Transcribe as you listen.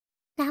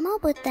Namo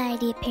Buddhaya,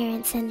 dear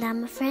parents and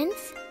Dhamma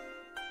friends.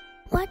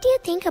 What do you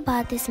think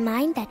about this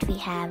mind that we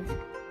have?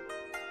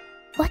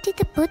 What did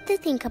the Buddha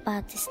think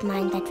about this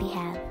mind that we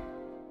have?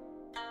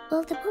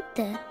 Well, the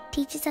Buddha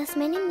teaches us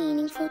many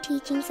meaningful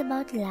teachings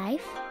about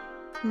life,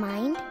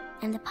 mind,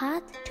 and the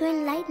path to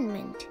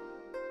enlightenment.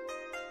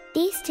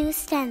 These two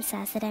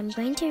stanzas that I'm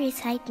going to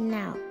recite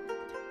now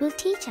will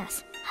teach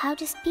us how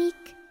to speak,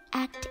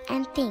 act,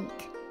 and think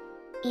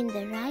in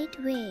the right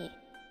way.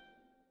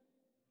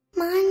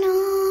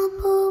 Mano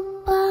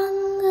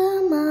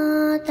puppangama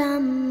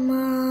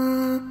dhamma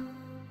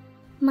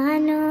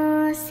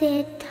Mano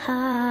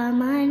siddha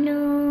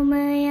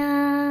manomaya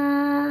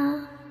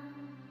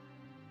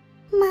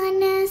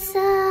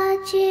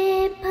Manasa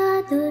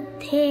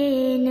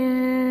paduddhena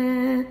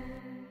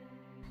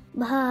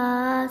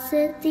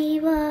bhasati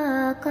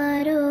va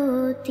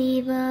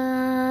karoti va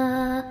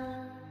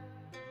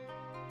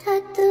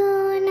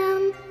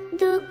tatunam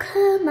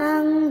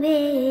dukhamang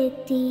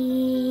veti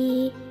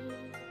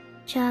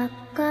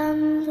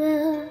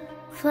Chakkamva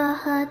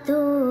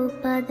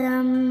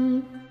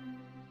padam.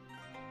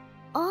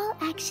 All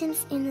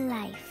actions in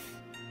life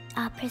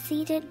are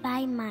preceded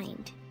by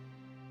mind.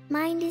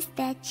 Mind is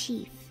their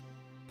chief.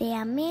 They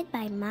are made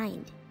by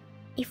mind.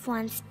 If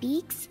one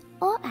speaks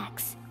or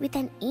acts with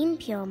an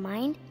impure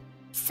mind,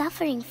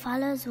 suffering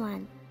follows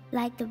one,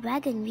 like the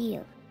wagon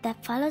wheel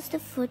that follows the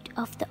foot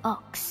of the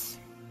ox.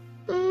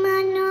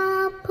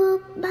 Mano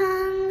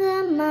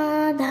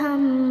puppangama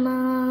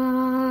dhamma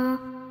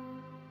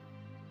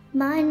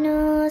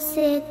Mano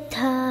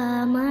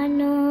siddha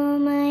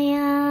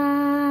manomaya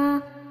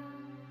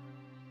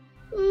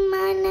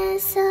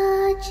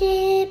Manasa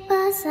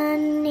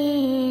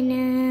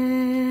pasannena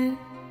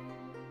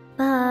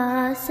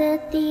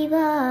Bhasati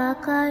va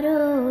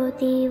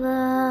karoti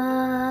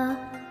va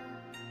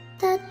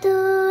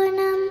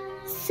Tatunam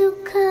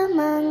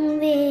sukhamang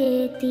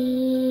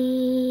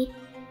veti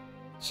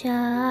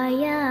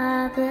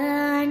Chaya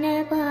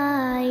vanapaini.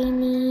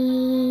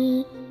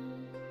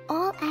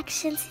 All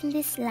actions in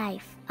this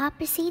life are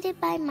preceded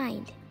by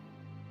mind.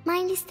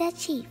 Mind is their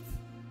chief.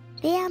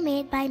 They are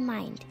made by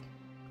mind.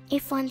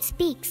 If one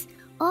speaks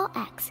or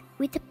acts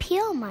with a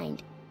pure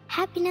mind,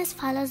 happiness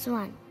follows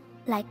one,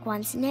 like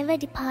one's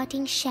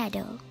never-departing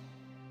shadow.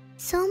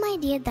 So, my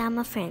dear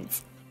Dhamma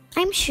friends,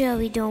 I'm sure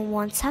we don't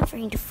want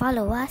suffering to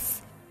follow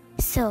us.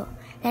 So,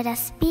 let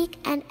us speak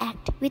and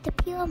act with a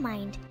pure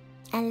mind,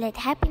 and let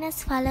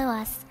happiness follow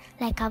us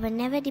like our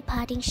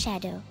never-departing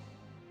shadow.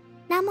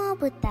 Namo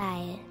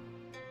Buddhaya.